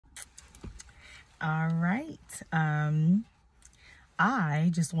All right. I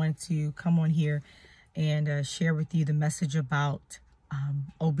just wanted to come on here and share with you the message about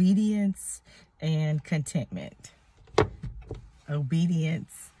obedience and contentment.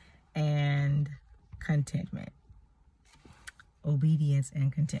 Obedience and contentment. Obedience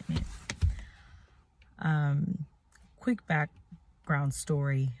and contentment. Quick background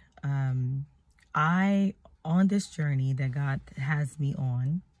story. On this journey that God has me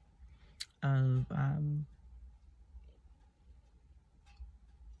on of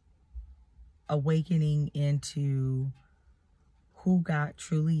awakening into who God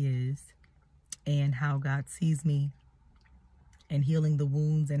truly is and how God sees me, and healing the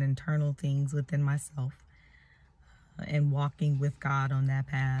wounds and internal things within myself, and walking with God on that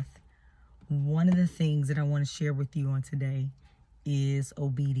path. One of the things that I want to share with you on today is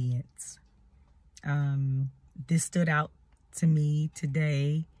obedience. This stood out to me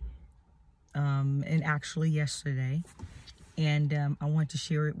today, and actually yesterday, and I want to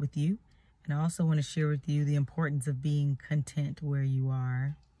share it with you. And I also want to share with you the importance of being content where you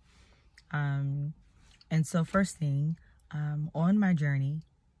are. And so first thing, on my journey,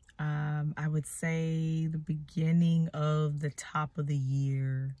 I would say the beginning of the top of the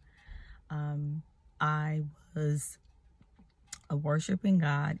year, I was worshiping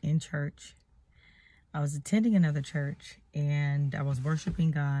God in church. I was attending another church and I was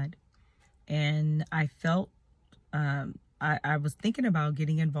worshiping God, and I felt, I was thinking about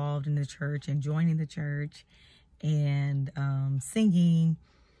getting involved in the church and joining the church and singing.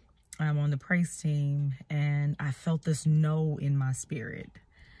 I'm on the praise team, and I felt this no in my spirit.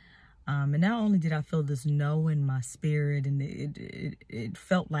 And not only did I feel this no in my spirit, and it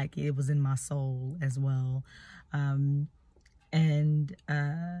felt like it was in my soul as well.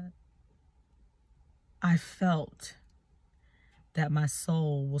 I felt that my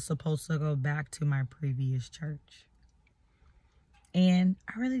soul was supposed to go back to my previous church. And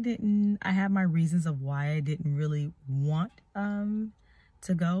I really didn't. I had my reasons of why I didn't really want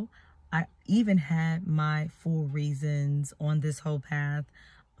to go. I even had my full reasons on this whole path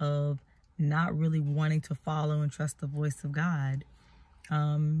of not really wanting to follow and trust the voice of God,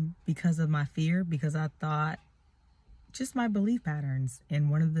 because of my fear, because I thought just my belief patterns. And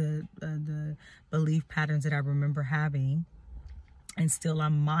one of the belief patterns that I remember having, and still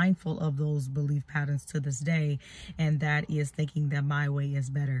I'm mindful of those belief patterns to this day, and that is thinking that my way is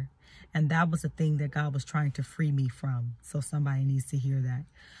better. And that was the thing that God was trying to free me from. So somebody needs to hear that.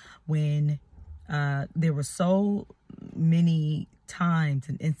 When there were so many times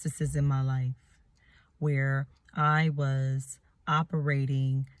and instances in my life where I was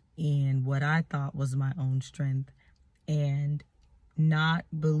operating in what I thought was my own strength, and not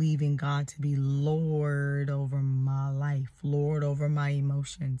believing God to be Lord over my life, Lord over my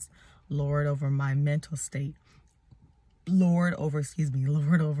emotions, Lord over my mental state, Lord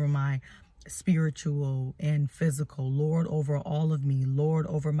over my spiritual and physical, Lord over all of me, Lord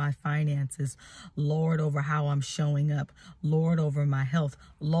over my finances, Lord over how I'm showing up, Lord over my health,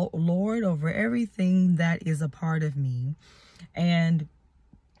 Lord over everything that is a part of me. And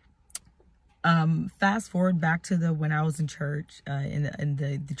fast forward back to when I was in church, in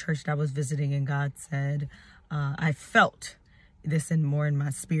the church that I was visiting, and God said, I felt this more in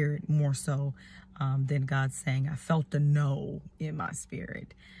my spirit, more so than God saying. I felt the no in my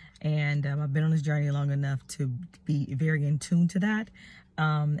spirit. And I've been on this journey long enough to be very in tune to that.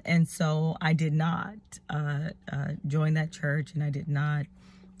 And so I did not join that church, and I did not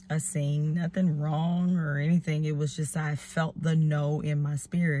sing, nothing wrong or anything. It was just I felt the no in my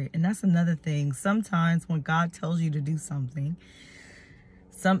spirit. And that's another thing. Sometimes when God tells you to do something,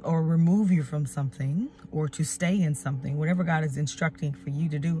 or remove you from something, or to stay in something, whatever God is instructing for you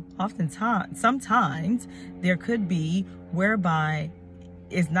to do, sometimes there could be whereby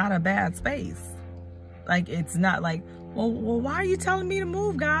it's not a bad space. Like, it's not like, well, why are you telling me to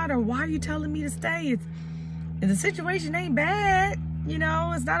move, God? Or why are you telling me to stay? The situation ain't bad. You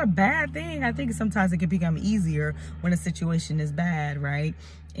know, it's not a bad thing. I think sometimes it can become easier when a situation is bad, right?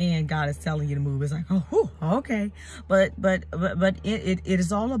 And God is telling you to move. It's like, oh, whew, okay. But it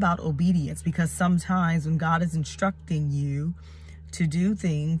is all about obedience, because sometimes when God is instructing you to do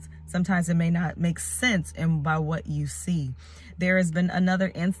things, sometimes it may not make sense by what you see. There has been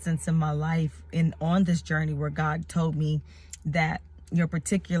another instance in my life on this journey where God told me that your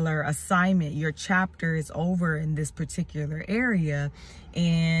particular assignment, your chapter is over in this particular area,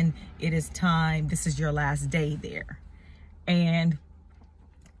 and it is time, this is your last day there. And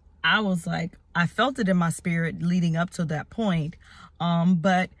I was like, I felt it in my spirit leading up to that point.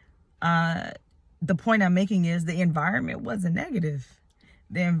 But the point I'm making is the environment wasn't negative.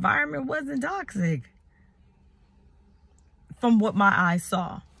 The environment wasn't toxic from what my eyes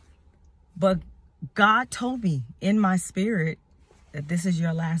saw. But God told me in my spirit that this is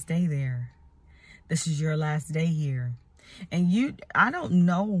your last day there. This is your last day here. And I don't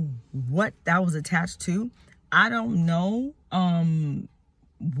know what that was attached to. I don't know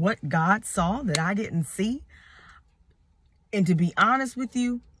what God saw that I didn't see. And to be honest with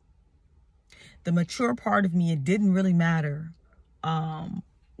you, the mature part of me, it didn't really matter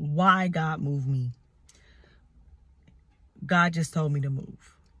why God moved me. God just told me to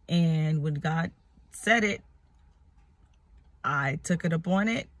move. And when God said it, I took it upon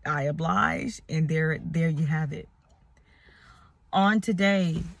it. I obliged. And there you have it. On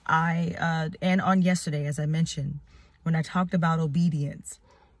today, and on yesterday, as I mentioned, when I talked about obedience,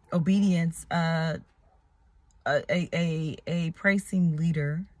 a praise team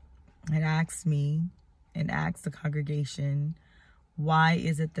leader had asked me and asked the congregation, why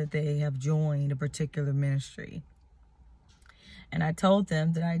is it that they have joined a particular ministry? And I told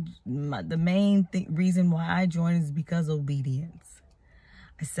them that the main reason why I joined is because of obedience.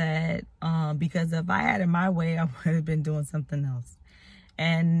 I said, because if I had it my way, I would have been doing something else.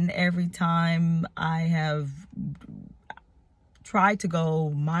 And every time I have tried to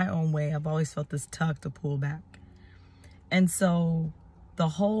go my own way, I've always felt this tug to pull back. And so the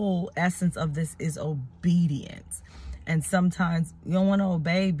whole essence of this is obedience. And sometimes you don't want to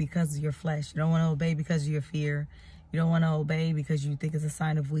obey because of your flesh. You don't want to obey because of your fear. You don't want to obey because you think it's a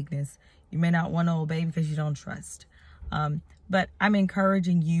sign of weakness. You may not want to obey because you don't trust. But I'm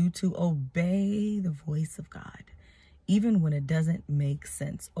encouraging you to obey the voice of God, even when it doesn't make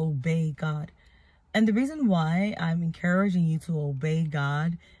sense. Obey God. And the reason why I'm encouraging you to obey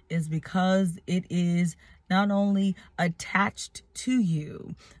God is because it is not only attached to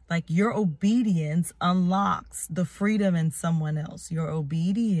you, like your obedience unlocks the freedom in someone else. Your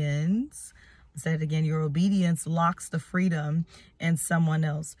obedience, I'll say it again, your obedience locks the freedom in someone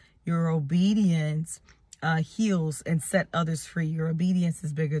else. Your obedience heals and set others free. Your obedience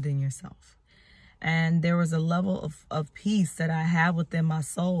is bigger than yourself. And there was a level of peace that I have within my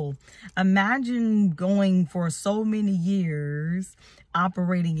soul. Imagine going for so many years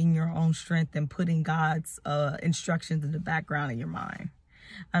operating in your own strength and putting God's instructions in the background of your mind.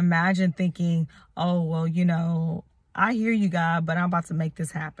 Imagine thinking, oh, well, you know, I hear you, God, but I'm about to make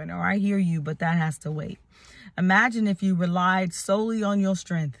this happen. Or I hear you, but that has to wait. Imagine if you relied solely on your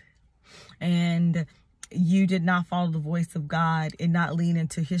strength and you did not follow the voice of God and not lean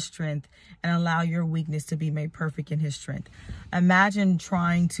into his strength and allow your weakness to be made perfect in his strength. Imagine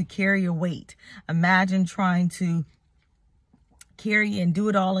trying to carry a weight. Imagine trying to carry and do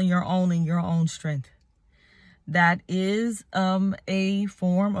it all in your own strength. That is a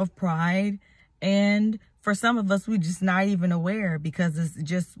form of pride. And for some of us, we're just not even aware because it's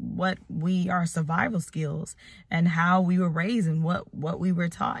just what our survival skills and how we were raised and what we were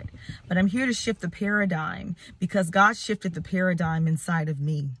taught. But I'm here to shift the paradigm because God shifted the paradigm inside of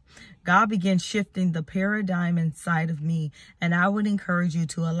me. God began shifting the paradigm inside of me. And I would encourage you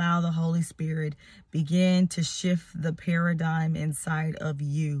to allow the Holy Spirit begin to shift the paradigm inside of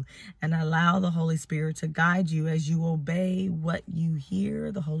you and allow the Holy Spirit to guide you as you obey what you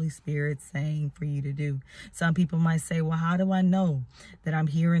hear the Holy Spirit saying for you to do. Some people might say, well, how do I know that I'm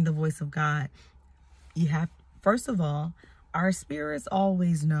hearing the voice of God? You have, first of all, our spirits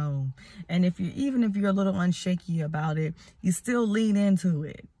always know. And even if you're a little unshaky about it, you still lean into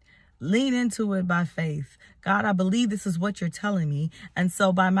it. Lean into it by faith. God, I believe this is what you're telling me. And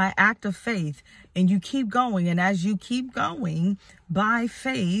so by my act of faith, and you keep going. And as you keep going by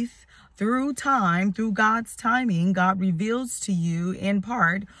faith, through time, through God's timing, God reveals to you in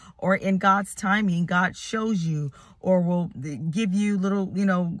part, or in God's timing, God shows you or will give you little,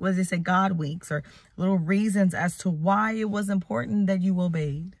 what does it say? God winks or little reasons as to why it was important that you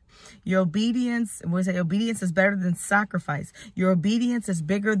obeyed. Your obedience, we say obedience is better than sacrifice. Your obedience is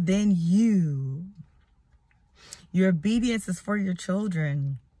bigger than you. Your obedience is for your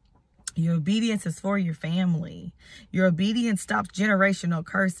children. Your obedience is for your family. Your obedience stops generational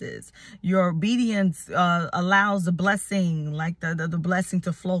curses. Your obedience allows the blessing, like the blessing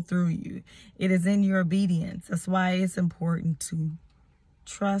to flow through you. It is in your obedience. That's why it's important to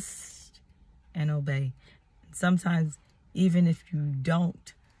trust and obey. Sometimes, even if you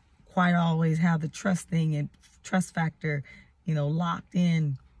don't quite always have the trust thing and trust factor, locked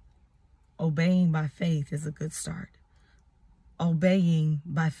in, obeying by faith is a good start. Obeying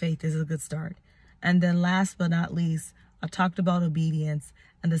by faith is a good start. And then last but not least, I talked about obedience.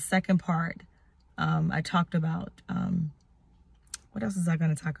 And the second part, I talked about, what else is I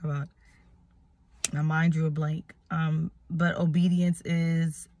going to talk about? My mind drew a blank. But obedience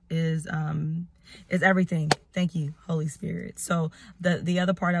is everything. Thank you, Holy Spirit. So the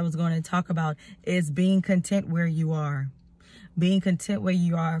other part I was going to talk about is being content where you are. Being content where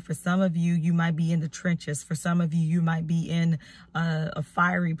you are. For some of you, you might be in the trenches. For some of you, you might be in a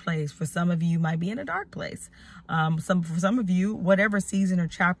fiery place. For some of you, you might be in a dark place. For some of you, whatever season or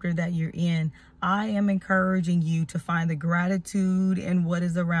chapter that you're in, I am encouraging you to find the gratitude in what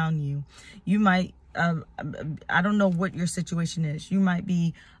is around you. You might, I don't know what your situation is. You might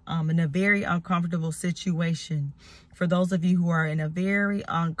be in a very uncomfortable situation. For those of you who are in a very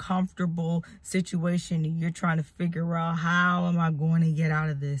uncomfortable situation and you're trying to figure out, how am I going to get out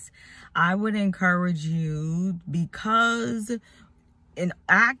of this? I would encourage you, because in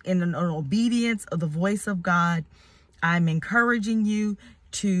an obedience of the voice of God, I'm encouraging you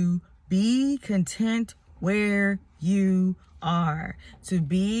to be content where you are. To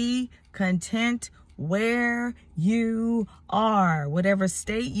be content where you are. Whatever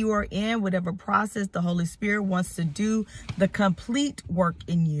state you are in, whatever process the Holy Spirit wants to do the complete work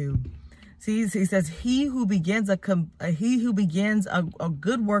in you. See, he says, he who begins a good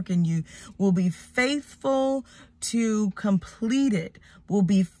work in you will be faithful to complete it. Will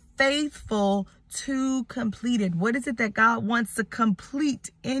be faithful to complete it. What is it that God wants to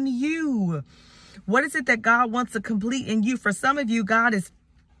complete in you? What is it that God wants to complete in you? For some of you, God is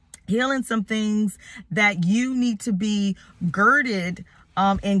healing some things that you need to be girded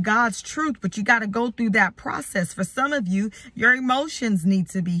in God's truth, but you got to go through that process. For some of you, your emotions need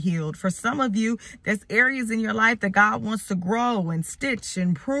to be healed. For some of you, there's areas in your life that God wants to grow and stitch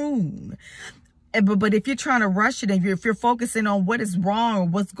and prune. But if you're trying to rush it, and if you're focusing on what is wrong or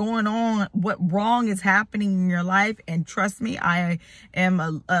what's going on, what wrong is happening in your life, and trust me, I am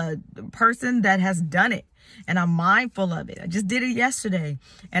a person that has done it. And I'm mindful of it. I just did it yesterday.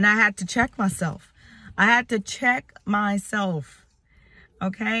 And I had to check myself.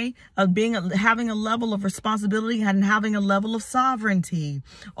 Okay? Of having a level of responsibility and having a level of sovereignty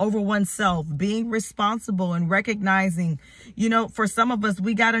over oneself. Being responsible and recognizing, for some of us,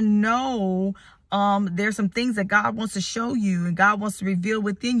 we got to know there's some things that God wants to show you and God wants to reveal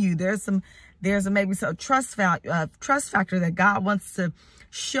within you. There's maybe some trust factor that God wants to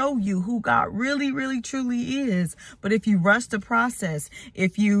show you who God really, really, truly is. But if you rush the process,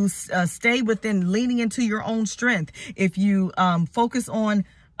 if you stay within leaning into your own strength, if you focus on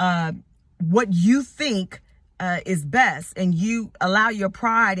what you think is best, and you allow your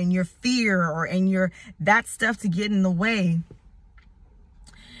pride and your fear that stuff to get in the way,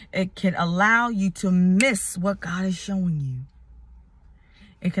 it can allow you to miss what God is showing you.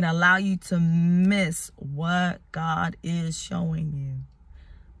 It can allow you to miss what God is showing you.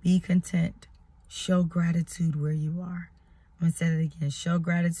 Be content. Show gratitude where you are. I'm going to say that again. Show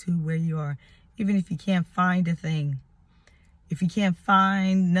gratitude where you are. Even if you can't find a thing. If you can't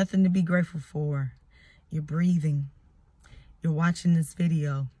find nothing to be grateful for. You're breathing. You're watching this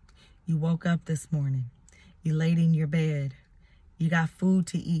video. You woke up this morning. You laid in your bed. You got food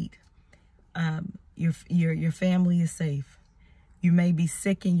to eat. Your family is safe. You may be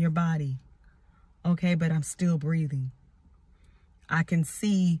sick in your body. Okay, but I'm still breathing. I can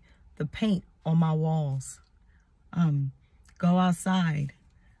see the paint on my walls. Go outside.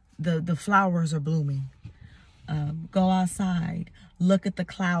 The flowers are blooming. Go outside. Look at the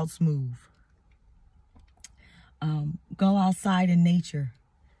clouds move. Go outside in nature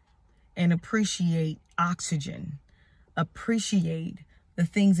and appreciate oxygen. Appreciate the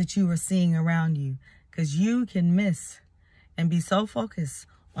things that you are seeing around you, because you can miss and be so focused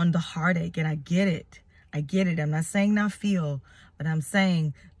on the heartache. And I get it. I'm not saying not feel, but I'm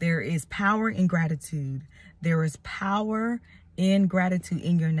saying there is power in gratitude. There is power in gratitude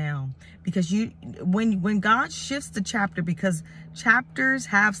in your now. Because when God shifts the chapter, because chapters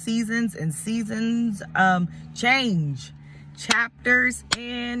have seasons and seasons change. Chapters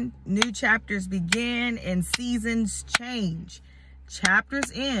end, new chapters begin, and seasons change.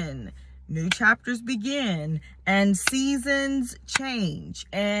 Chapters end, new chapters begin, and seasons change.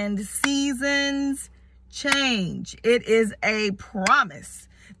 It is a promise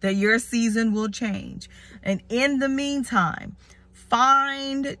that your season will change. And in the meantime,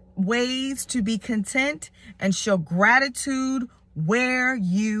 find ways to be content and show gratitude where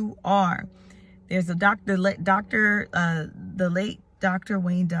you are. There's a the late Dr.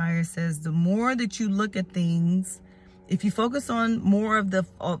 Wayne Dyer says, the more that you look at things, if you focus on more of the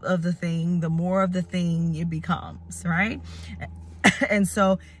thing, the more of the thing it becomes, right? And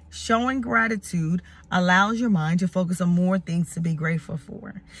so showing gratitude allows your mind to focus on more things to be grateful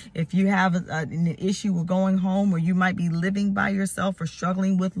for. If you have an issue with going home, or you might be living by yourself, or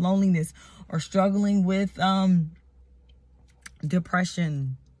struggling with loneliness, or struggling with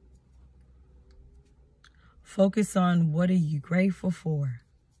depression, focus on what are you grateful for.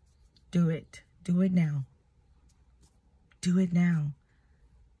 Do it. Do it now. Do it now.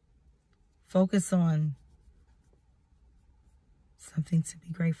 Focus on something to be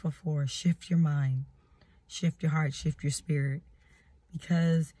grateful for. Shift your mind, shift your heart, shift your spirit,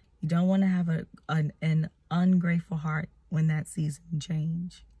 because you don't want to have an ungrateful heart when that season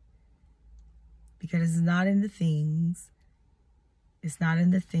change. Because it's not in the things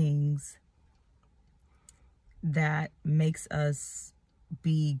that makes us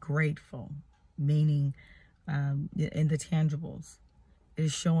be grateful, meaning in the tangibles. It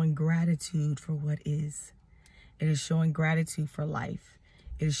is showing gratitude for what is. It is showing gratitude for life.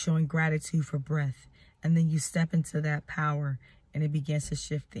 It is showing gratitude for breath. And then you step into that power and it begins to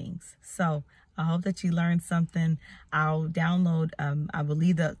shift things. So I hope that you learned something. I'll download, I will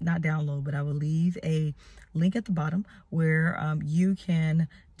leave a link at the bottom where you can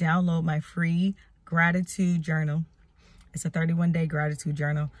download my free gratitude journal. It's a 31-day gratitude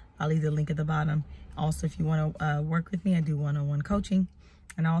journal. I'll leave the link at the bottom. Also, if you want to work with me, I do one-on-one coaching.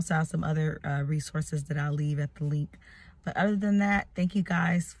 And I also have some other resources that I'll leave at the link. But other than that, thank you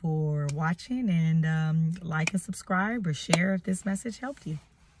guys for watching, and like and subscribe or share if this message helped you.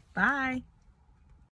 Bye.